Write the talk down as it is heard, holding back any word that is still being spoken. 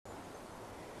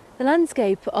The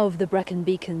landscape of the Brecon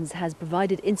Beacons has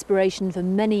provided inspiration for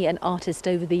many an artist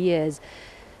over the years.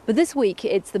 But this week,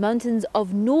 it's the mountains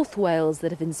of North Wales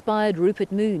that have inspired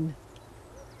Rupert Moon.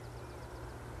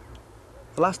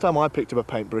 The last time I picked up a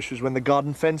paintbrush was when the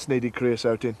garden fence needed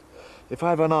creosoting. If I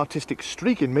have an artistic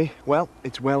streak in me, well,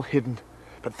 it's well hidden.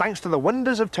 But thanks to the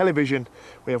wonders of television,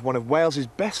 we have one of Wales's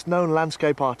best-known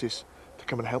landscape artists to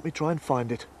come and help me try and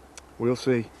find it. We'll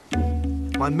see.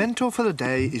 My mentor for the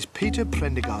day is Peter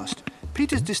Prendergast.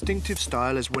 Peter's distinctive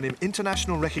style has won him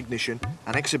international recognition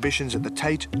and exhibitions at the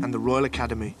Tate and the Royal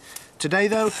Academy. Today,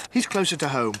 though, he's closer to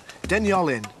home,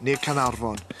 Denolin, near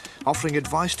Carnarvon, offering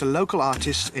advice to local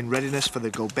artists in readiness for the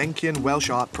Gulbenkian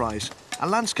Welsh Art Prize, a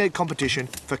landscape competition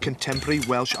for contemporary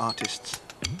Welsh artists.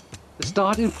 The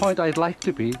starting point I'd like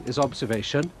to be is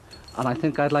observation, and I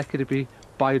think I'd like it to be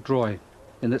by drawing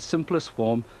in its simplest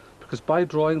form, because by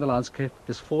drawing the landscape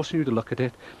is forcing you to look at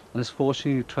it and is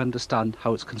forcing you to understand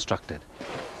how it's constructed.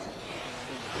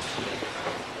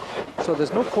 So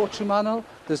there's no coaching manual,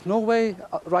 there's no way,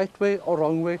 right way or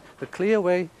wrong way. The clear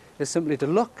way is simply to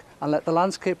look and let the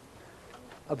landscape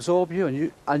absorb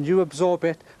you and you absorb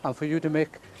it, and for you to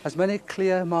make as many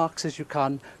clear marks as you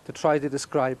can to try to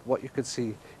describe what you can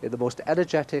see in the most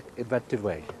energetic, inventive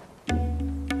way.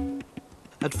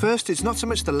 At first, it's not so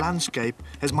much the landscape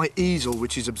as my easel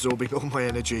which is absorbing all my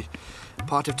energy.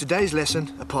 Part of today's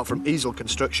lesson, apart from easel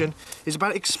construction, is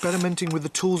about experimenting with the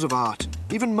tools of art.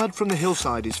 Even mud from the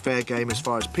hillside is fair game as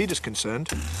far as Peter's concerned.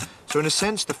 So in a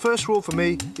sense, the first rule for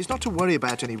me is not to worry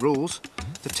about any rules.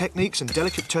 The techniques and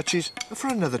delicate touches are for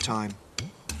another time.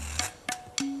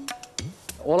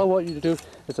 All I want you to do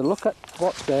is to look at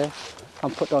what's there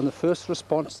and put down the first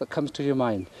response that comes to your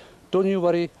mind. Don't you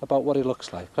worry about what it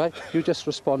looks like, right? You just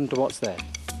respond to what's there.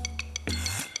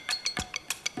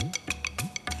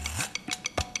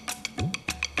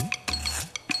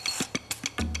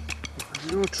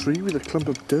 You're a tree with a clump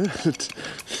of dirt.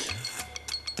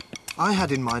 I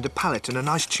had in mind a palette and a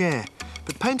nice chair,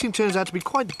 but painting turns out to be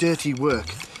quite dirty work.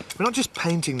 We're not just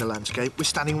painting the landscape, we're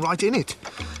standing right in it.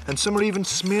 And some are even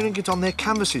smearing it on their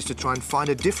canvases to try and find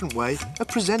a different way of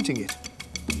presenting it.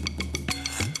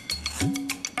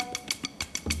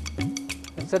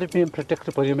 Instead of being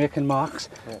predictable, you're making marks,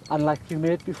 unlike you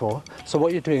made before. So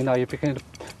what you're doing now, you're beginning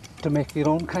to make your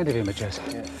own kind of images.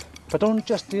 Yeah. But don't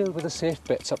just deal with the safe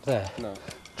bits up there. No.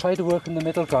 Try to work in the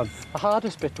middle ground. The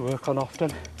hardest bit to work on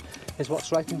often is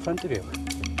what's right in front of you.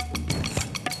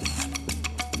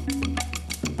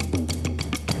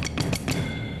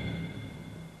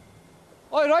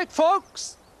 All right,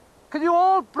 folks, can you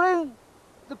all bring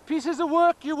the pieces of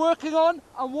work you're working on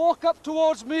and walk up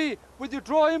towards me with your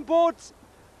drawing boards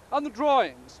and the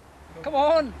drawings? Come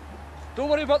on, don't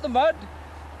worry about the mud.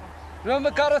 Remember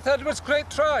Gareth Edwards' great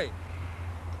try?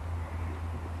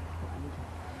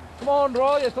 Come on,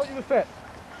 Roy, I thought you were fit.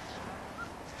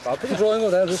 I'll put the drawing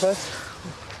over there, Rupert.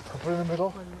 I'll put it in the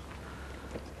middle.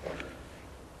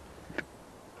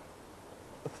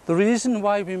 The reason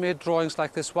why we made drawings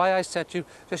like this, why I said you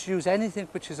just use anything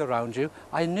which is around you,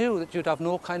 I knew that you'd have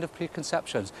no kind of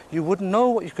preconceptions. You wouldn't know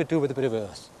what you could do with a bit of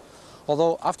earth.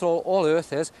 Although, after all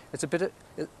earth is,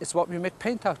 it's what we make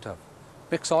paint out of.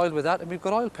 Mix oil with that and we've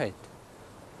got oil paint.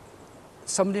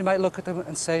 Somebody might look at them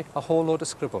and say a whole load of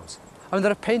scribbles. I mean,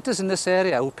 there are painters in this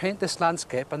area who paint this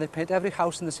landscape and they paint every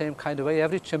house in the same kind of way,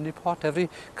 every chimney pot, every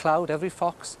cloud, every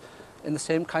fox in the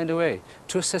same kind of way,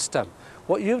 to a system.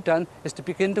 What you've done is to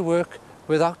begin to work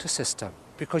without a system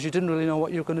because you didn't really know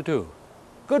what you were going to do.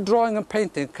 Good drawing and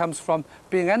painting comes from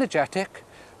being energetic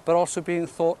but also being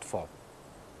thoughtful.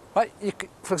 Right?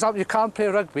 For example, you can't play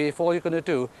rugby if all you're going to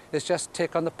do is just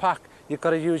take on the pack. You've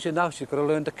got to use your nous, you've got to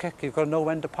learn to kick, you've got to know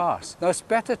when to pass. Now, it's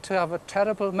better to have a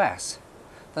terrible mess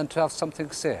than to have something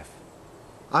safe.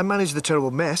 I managed the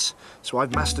terrible mess, so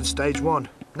I've mastered stage one.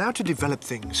 Now to develop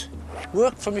things.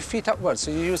 Work from your feet upwards,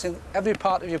 so you're using every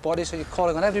part of your body, so you're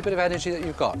calling on every bit of energy that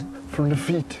you've got. From the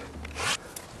feet.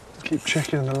 Keep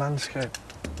checking the landscape.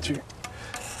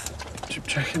 Keep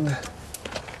checking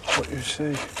what you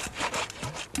see.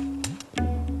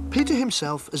 Peter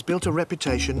himself has built a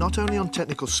reputation not only on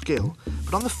technical skill,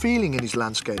 but on the feeling in his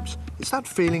landscapes. It's that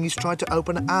feeling he's tried to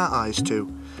open our eyes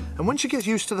to. And once you get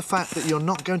used to the fact that you're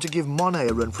not going to give Monet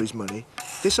a run for his money,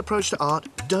 this approach to art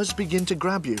does begin to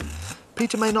grab you.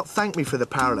 Peter may not thank me for the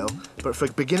parallel, but for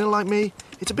a beginner like me,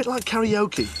 it's a bit like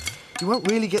karaoke. You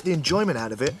won't really get the enjoyment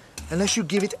out of it unless you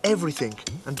give it everything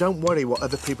and don't worry what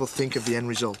other people think of the end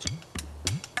result.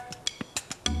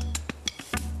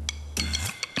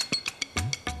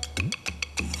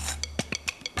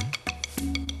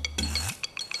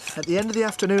 At the end of the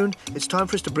afternoon, it's time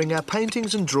for us to bring our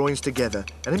paintings and drawings together,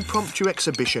 an impromptu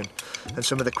exhibition. And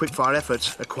some of the quickfire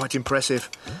efforts are quite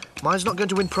impressive. Mine's not going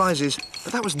to win prizes,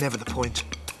 but that was never the point.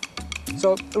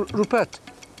 So, Rupert,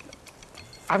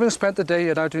 having spent the day,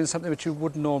 you're now doing something which you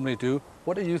wouldn't normally do.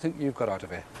 What do you think you've got out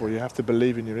of it? Well, you have to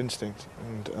believe in your instinct,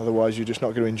 and otherwise you're just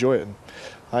not going to enjoy it. And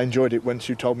I enjoyed it once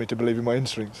you told me to believe in my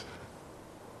instincts.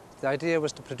 The idea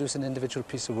was to produce an individual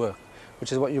piece of work,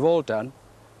 which is what you've all done,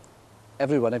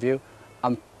 every one of you.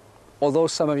 Although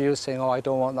some of you are saying, oh, I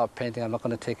don't want that painting, I'm not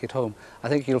going to take it home, I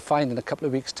think you'll find in a couple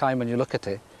of weeks' time when you look at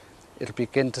it, it'll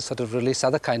begin to sort of release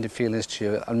other kind of feelings to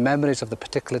you and memories of the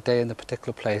particular day and the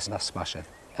particular place, and that's smashing.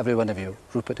 Every one of you,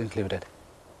 Rupert included.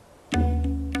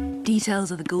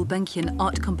 Details of the Gulbenkian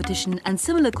art competition and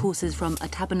similar courses from a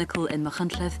tabernacle in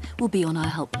Machynlleth will be on our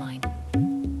helpline.